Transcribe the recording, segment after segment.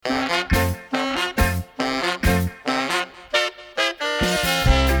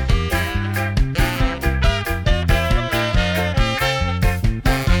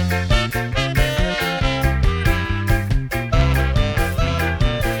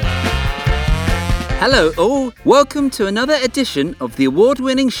Hello all, welcome to another edition of the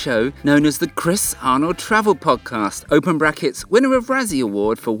award-winning show known as the Chris Arnold Travel Podcast, open brackets, winner of Razzie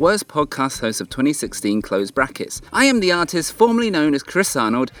Award for Worst Podcast Host of 2016, close brackets. I am the artist formerly known as Chris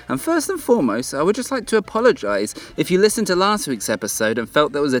Arnold, and first and foremost, I would just like to apologise if you listened to last week's episode and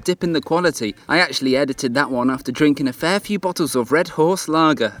felt there was a dip in the quality. I actually edited that one after drinking a fair few bottles of Red Horse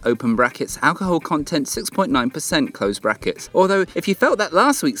Lager, open brackets, alcohol content 6.9%, close brackets. Although, if you felt that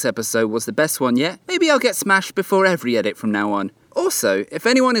last week's episode was the best one yet, maybe I'll get smashed before every edit from now on. Also, if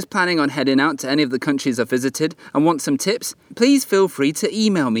anyone is planning on heading out to any of the countries I've visited and want some tips, please feel free to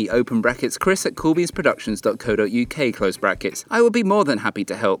email me, open brackets, chris@coolbeansproductions.co.uk, close brackets. I will be more than happy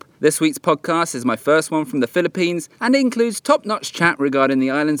to help. This week's podcast is my first one from the Philippines and it includes top-notch chat regarding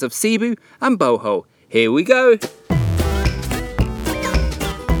the islands of Cebu and Bohol. Here we go!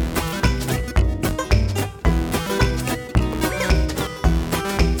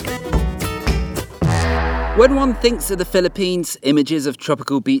 When one thinks of the Philippines, images of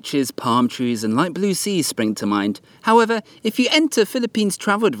tropical beaches, palm trees and light blue seas spring to mind. However, if you enter Philippines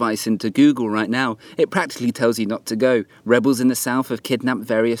travel advice into Google right now, it practically tells you not to go. Rebels in the south have kidnapped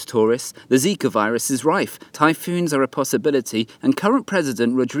various tourists, the Zika virus is rife, typhoons are a possibility, and current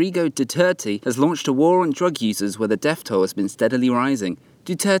President Rodrigo Duterte has launched a war on drug users where the death toll has been steadily rising.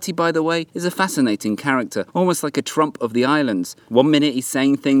 Duterte, by the way, is a fascinating character, almost like a Trump of the islands. One minute he's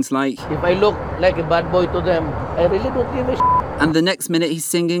saying things like, "If I look like a bad boy to them, I really don't give a shit." And the next minute he's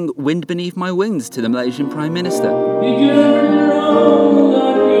singing Wind Beneath My Wings to the Malaysian Prime Minister.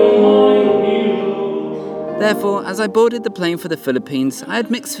 Therefore, as I boarded the plane for the Philippines, I had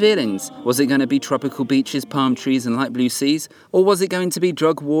mixed feelings. Was it going to be tropical beaches, palm trees and light blue seas? Or was it going to be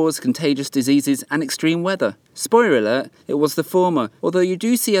drug wars, contagious diseases and extreme weather? Spoiler alert, it was the former, although you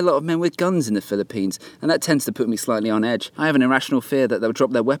do see a lot of men with guns in the Philippines, and that tends to put me slightly on edge. I have an irrational fear that they'll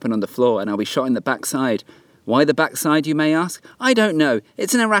drop their weapon on the floor and I'll be shot in the backside. Why the backside, you may ask? I don't know.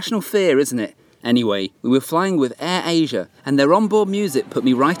 It's an irrational fear, isn't it? Anyway, we were flying with Air Asia, and their onboard music put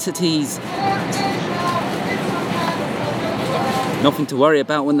me right at ease. Nothing to worry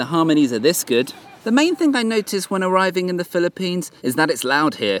about when the harmonies are this good. The main thing I noticed when arriving in the Philippines is that it's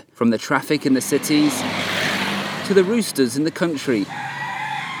loud here, from the traffic in the cities, to the roosters in the country,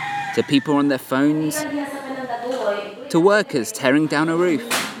 to people on their phones, to workers tearing down a roof.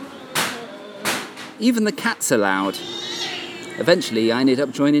 Even the cats are loud. Eventually, I ended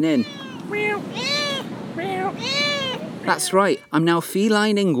up joining in. That's right, I'm now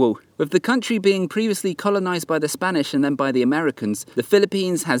feline-lingual. With the country being previously colonised by the Spanish and then by the Americans, the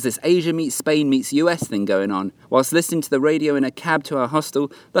Philippines has this Asia meets Spain meets US thing going on. Whilst listening to the radio in a cab to our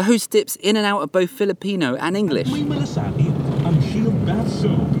hostel, the host dips in and out of both Filipino and English. I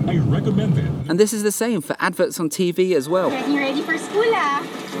recommend it. And this is the same for adverts on TV as well. Getting ready for school, ah.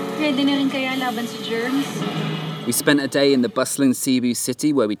 Ready na rin kaya laban sa germs? We spent a day in the bustling Cebu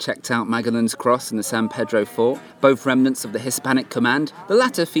city where we checked out Magellan's Cross and the San Pedro Fort, both remnants of the Hispanic Command. The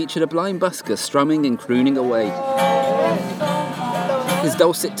latter featured a blind busker strumming and crooning away. His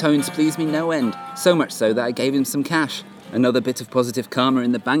dulcet tones pleased me no end, so much so that I gave him some cash. Another bit of positive karma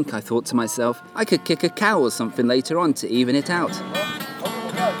in the bank, I thought to myself. I could kick a cow or something later on to even it out.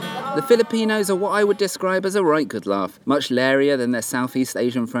 The Filipinos are what I would describe as a right good laugh, much leirier than their Southeast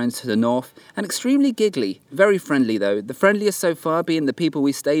Asian friends to the north, and extremely giggly. Very friendly though, the friendliest so far being the people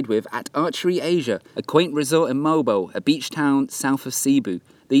we stayed with at Archery Asia, a quaint resort in Mobile, a beach town south of Cebu.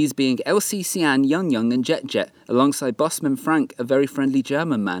 These being Elsie, Sian, Yung and Jet, alongside bossman Frank, a very friendly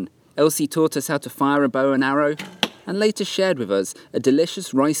German man. Elsie taught us how to fire a bow and arrow, and later shared with us a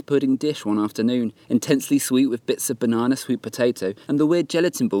delicious rice pudding dish one afternoon, intensely sweet with bits of banana sweet potato and the weird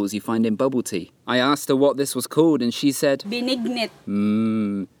gelatin balls you find in bubble tea. I asked her what this was called and she said, "Binignit."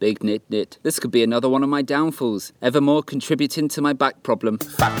 Big nit. This could be another one of my downfalls, ever more contributing to my back problem.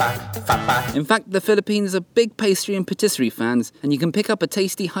 In fact, the Philippines are big pastry and patisserie fans, and you can pick up a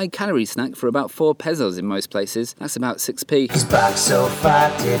tasty high-calorie snack for about 4 pesos in most places. That's about 6p. His back so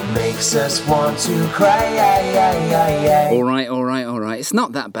fat it makes us want to cry. Alright, it's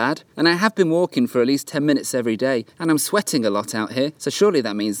not that bad. And I have been walking for at least 10 minutes every day, and I'm sweating a lot out here, so surely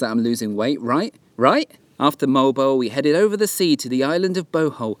that means that I'm losing weight, right? After Mobile, we headed over the sea to the island of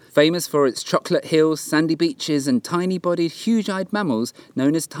Bohol, famous for its chocolate hills, sandy beaches and tiny-bodied, huge-eyed mammals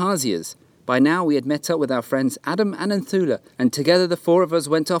known as tarsiers. By now, we had met up with our friends Adam and Anthula, and together the 4 of us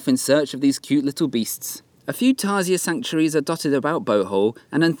went off in search of these cute little beasts. A few tarsier sanctuaries are dotted about Bohol,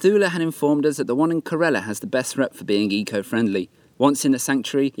 and Anthula had informed us that the one in Corella has the best rep for being eco-friendly. Once in a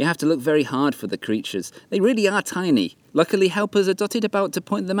sanctuary, you have to look very hard for the creatures. They really are tiny. Luckily, helpers are dotted about to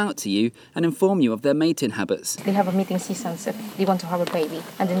point them out to you and inform you of their mating habits. They have a mating season if they want to have a baby,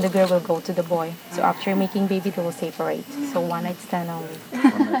 and then the girl will go to the boy. So after making baby, they will separate. So one night stand only.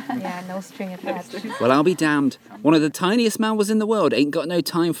 Yeah, no string attached. Well, I'll be damned. One of the tiniest mammals in the world ain't got no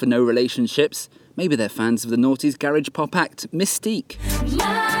time for no relationships. Maybe they're fans of the Naughty's garage pop act, Mystique.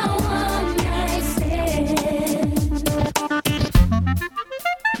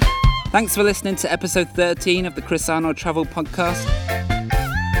 Thanks for listening to episode 13 of the Chris Arnold Travel Podcast.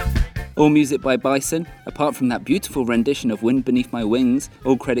 All music by Bison, apart from that beautiful rendition of Wind Beneath My Wings.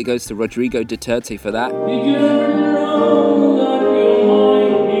 All credit goes to Rodrigo Duterte for that.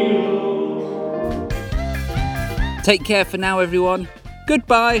 Take care for now, everyone.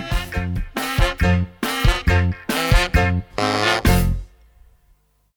 Goodbye.